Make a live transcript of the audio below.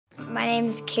My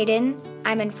name's Caden.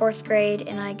 I'm in 4th grade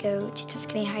and I go to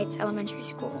Tuscany Heights Elementary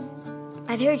School.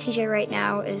 My favorite teacher right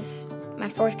now is my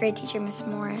 4th grade teacher, Miss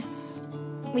Morris.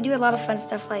 We do a lot of fun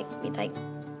stuff like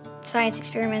science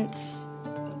experiments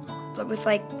with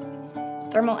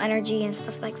thermal energy and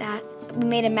stuff like that. We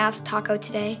made a math taco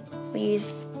today. We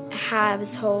used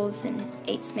halves, holes, and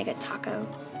eighths to make a taco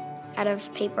out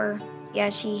of paper. Yeah,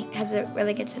 she has a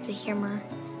really good sense of humor.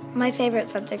 My favorite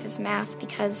subject is math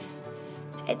because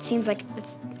it seems like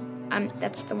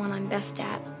that's the one I'm best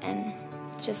at, and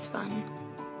it's just fun.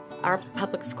 Our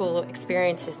public school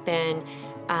experience has been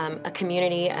a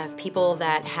community of people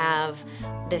that have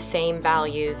the same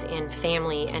values in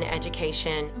family and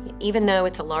education. Even though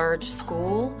it's a large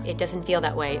school, it doesn't feel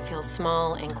that way. It feels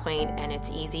small and quaint, and it's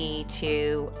easy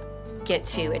to get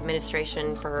to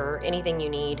administration for anything you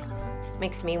need. It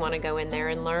makes me want to go in there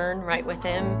and learn right with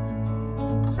them.